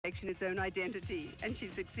in its own identity, and she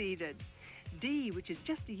succeeded. D, which is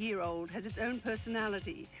just a year old, has its own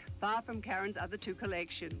personality, far from Karen's other two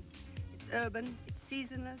collections. It's urban, it's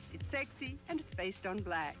seasonless, it's sexy, and it's based on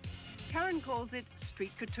black. Karan calls it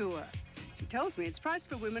street couture. She tells me it's priced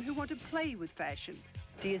for women who want to play with fashion.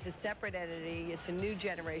 D is a separate entity. It's a new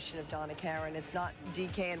generation of Donna Karan. It's not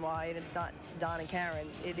DKNY and it's not Donna Karan.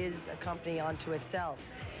 It is a company unto itself.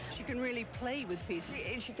 She can really play with pieces.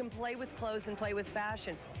 She can play with clothes and play with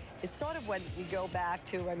fashion. It's sort of when you go back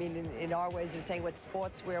to, I mean, in our ways of saying what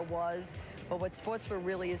sportswear was, but what sportswear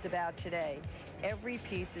really is about today. Every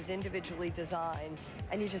piece is individually designed,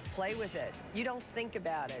 and you just play with it. You don't think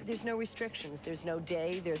about it. There's no restrictions. There's no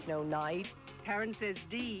day. There's no night. Karan says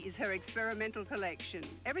D is her experimental collection.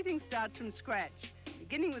 Everything starts from scratch,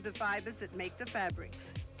 beginning with the fibers that make the fabrics.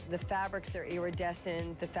 The fabrics are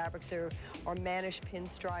iridescent. The fabrics are mannish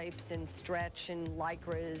pinstripes and stretch and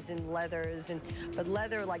lycras and leathers, but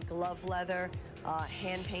leather like glove leather,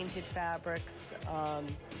 hand-painted fabrics,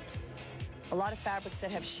 a lot of fabrics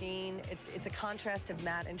that have sheen. It's a contrast of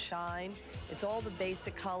matte and shine. It's all the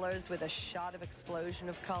basic colors with a shot of explosion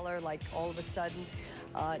of color, like all of a sudden.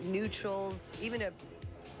 Neutrals, even a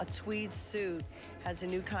tweed suit has a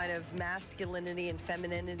new kind of masculinity and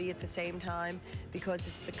femininity at the same time because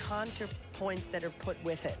it's the counterpoints that are put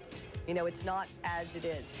with it. You know, it's not as it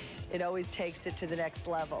is. It always takes it to the next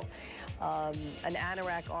level. An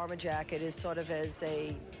anorak armor jacket is sort of as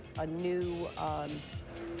a new,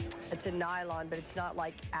 it's a nylon, but it's not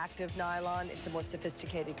like active nylon. It's a more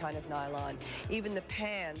sophisticated kind of nylon. Even the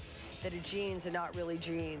pants that are jeans are not really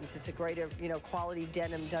jeans. It's a greater, quality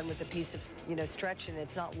denim done with a piece of, stretch in it.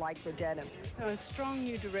 It's not lycra denim. A strong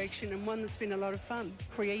new direction and one that's been a lot of fun,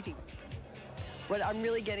 creating. Well, I'm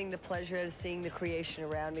really getting the pleasure of seeing the creation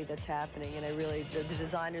around me that's happening, and the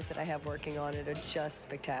designers that I have working on it are just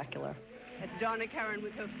spectacular. It's Donna Karan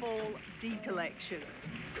with her fall D collection.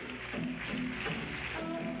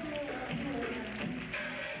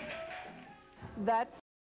 That's